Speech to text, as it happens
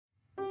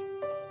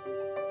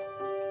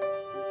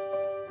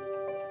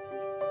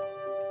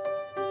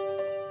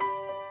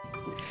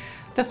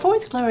The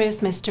fourth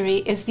glorious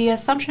mystery is the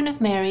Assumption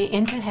of Mary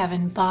into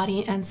heaven,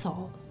 body and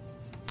soul.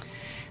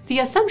 The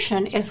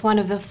Assumption is one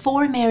of the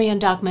four Marian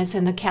dogmas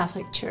in the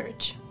Catholic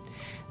Church.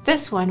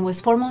 This one was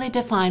formally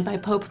defined by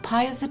Pope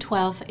Pius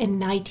XII in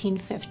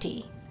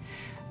 1950.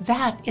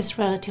 That is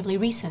relatively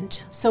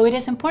recent, so it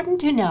is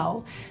important to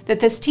know that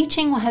this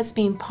teaching has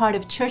been part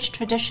of church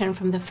tradition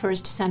from the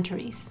first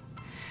centuries.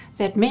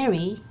 That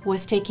Mary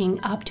was taken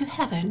up to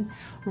heaven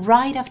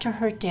right after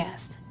her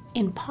death,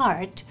 in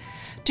part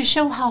to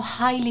show how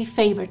highly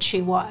favored she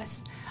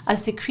was,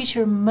 as the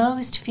creature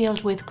most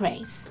filled with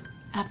grace,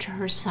 after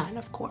her son,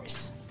 of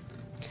course.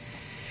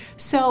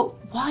 So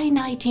why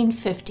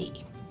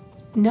 1950?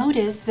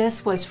 Notice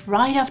this was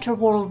right after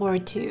World War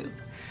II,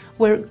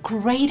 where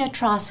great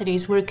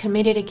atrocities were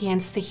committed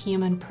against the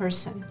human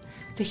person,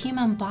 the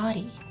human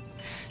body.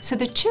 So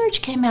the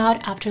church came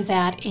out after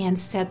that and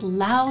said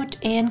loud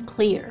and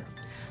clear,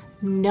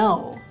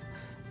 no,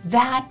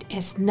 that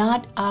is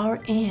not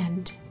our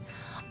end.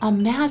 A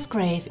mass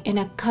grave in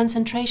a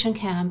concentration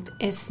camp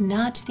is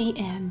not the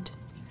end.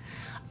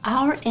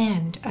 Our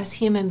end as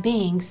human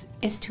beings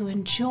is to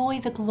enjoy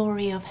the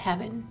glory of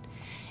heaven,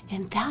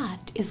 and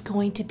that is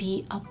going to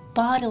be a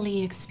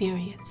bodily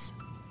experience.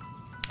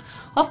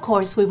 Of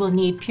course, we will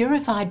need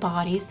purified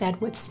bodies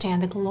that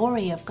withstand the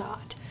glory of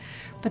God,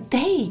 but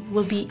they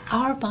will be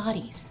our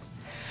bodies.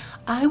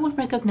 I will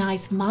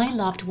recognize my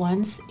loved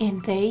ones,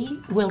 and they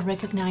will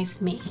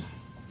recognize me.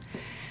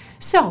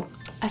 So,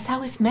 as I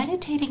was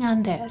meditating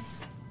on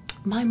this,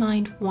 my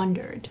mind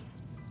wandered.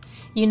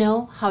 You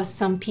know how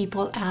some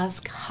people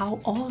ask,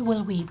 how old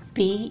will we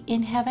be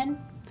in heaven?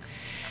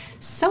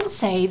 Some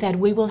say that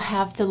we will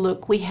have the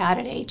look we had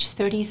at age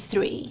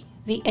 33,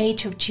 the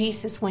age of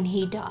Jesus when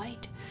he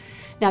died.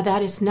 Now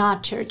that is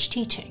not church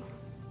teaching.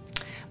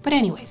 But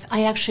anyways,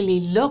 I actually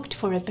looked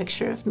for a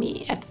picture of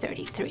me at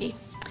 33.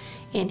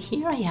 And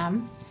here I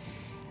am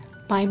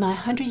by my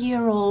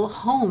 100-year-old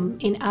home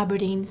in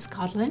Aberdeen,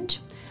 Scotland,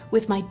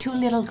 with my two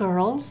little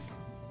girls,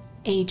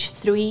 age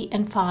 3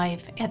 and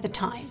 5 at the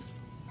time.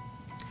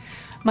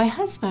 My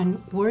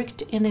husband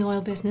worked in the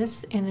oil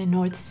business in the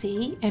North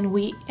Sea, and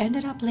we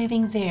ended up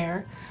living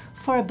there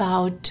for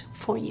about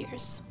 4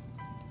 years.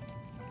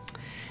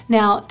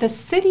 Now, the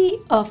city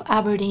of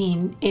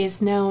Aberdeen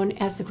is known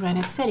as the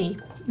Granite City,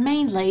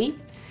 mainly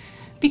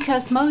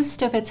because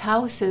most of its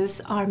houses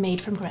are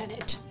made from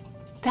granite.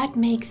 That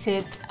makes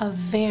it a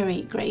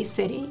very gray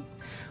city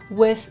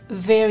with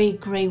very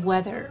gray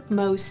weather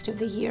most of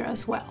the year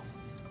as well.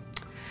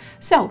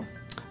 So,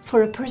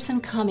 for a person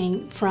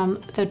coming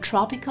from the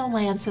tropical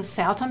lands of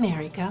South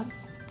America,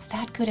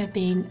 that could have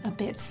been a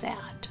bit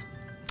sad.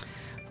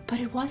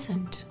 But it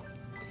wasn't.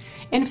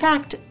 In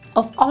fact,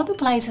 of all the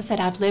places that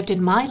I've lived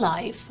in my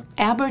life,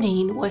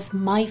 Aberdeen was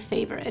my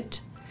favorite.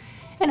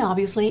 And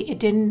obviously, it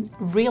didn't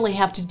really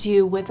have to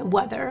do with the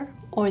weather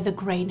or the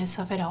grayness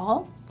of it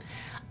all.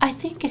 I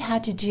think it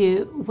had to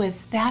do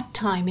with that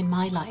time in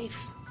my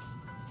life.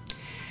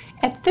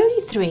 At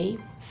 33,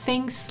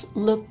 things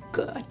look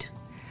good.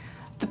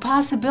 The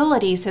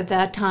possibilities at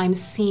that time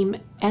seem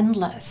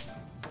endless.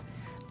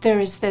 There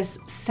is this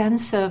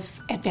sense of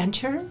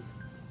adventure,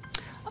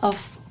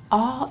 of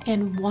awe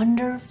and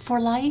wonder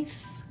for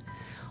life,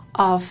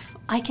 of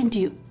I can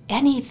do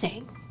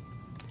anything,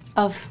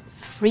 of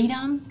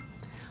freedom,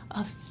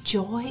 of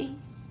joy,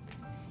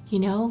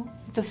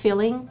 the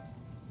feeling.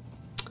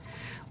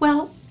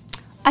 Well,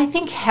 I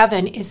think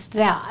heaven is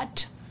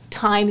that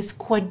times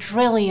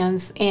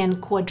quadrillions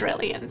and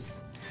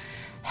quadrillions.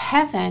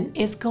 Heaven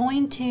is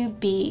going to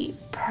be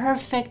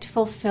perfect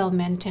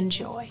fulfillment and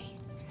joy.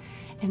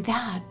 And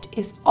that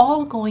is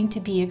all going to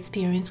be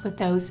experienced with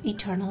those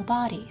eternal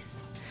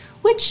bodies.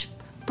 Which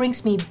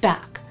brings me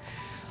back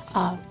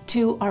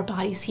to our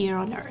bodies here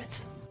on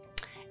earth.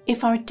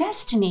 If our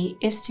destiny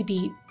is to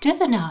be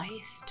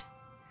divinized,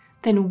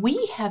 then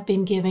we have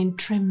been given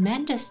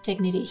tremendous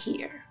dignity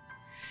here.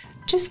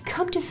 Just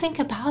come to think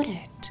about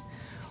it.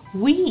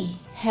 We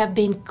have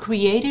been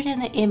created in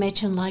the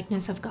image and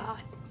likeness of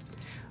God,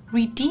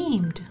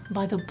 redeemed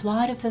by the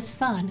blood of the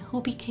Son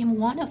who became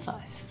one of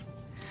us.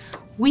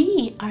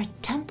 We are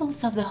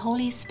temples of the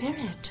Holy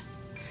Spirit.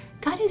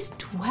 God is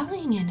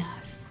dwelling in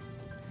us.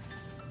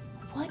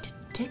 What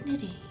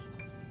dignity.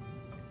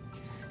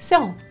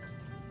 So,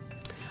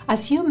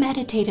 as you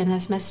meditate in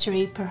this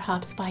mystery,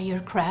 perhaps by your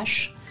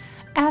creche,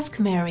 ask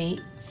Mary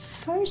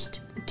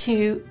first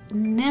to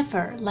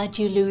never let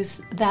you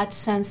lose that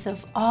sense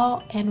of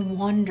awe and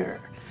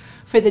wonder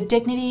for the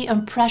dignity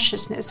and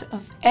preciousness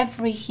of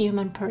every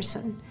human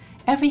person,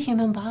 every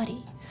human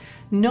body,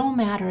 no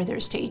matter their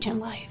stage in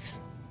life.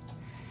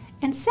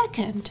 And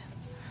second,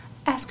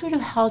 ask her to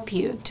help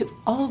you to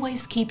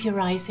always keep your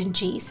eyes in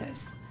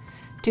Jesus,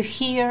 to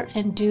hear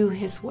and do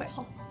his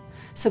will,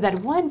 so that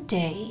one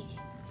day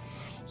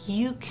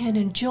you can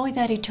enjoy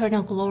that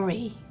eternal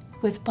glory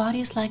with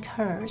bodies like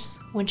hers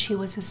when she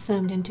was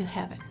assumed into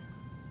heaven.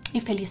 Y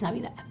Feliz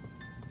Navidad.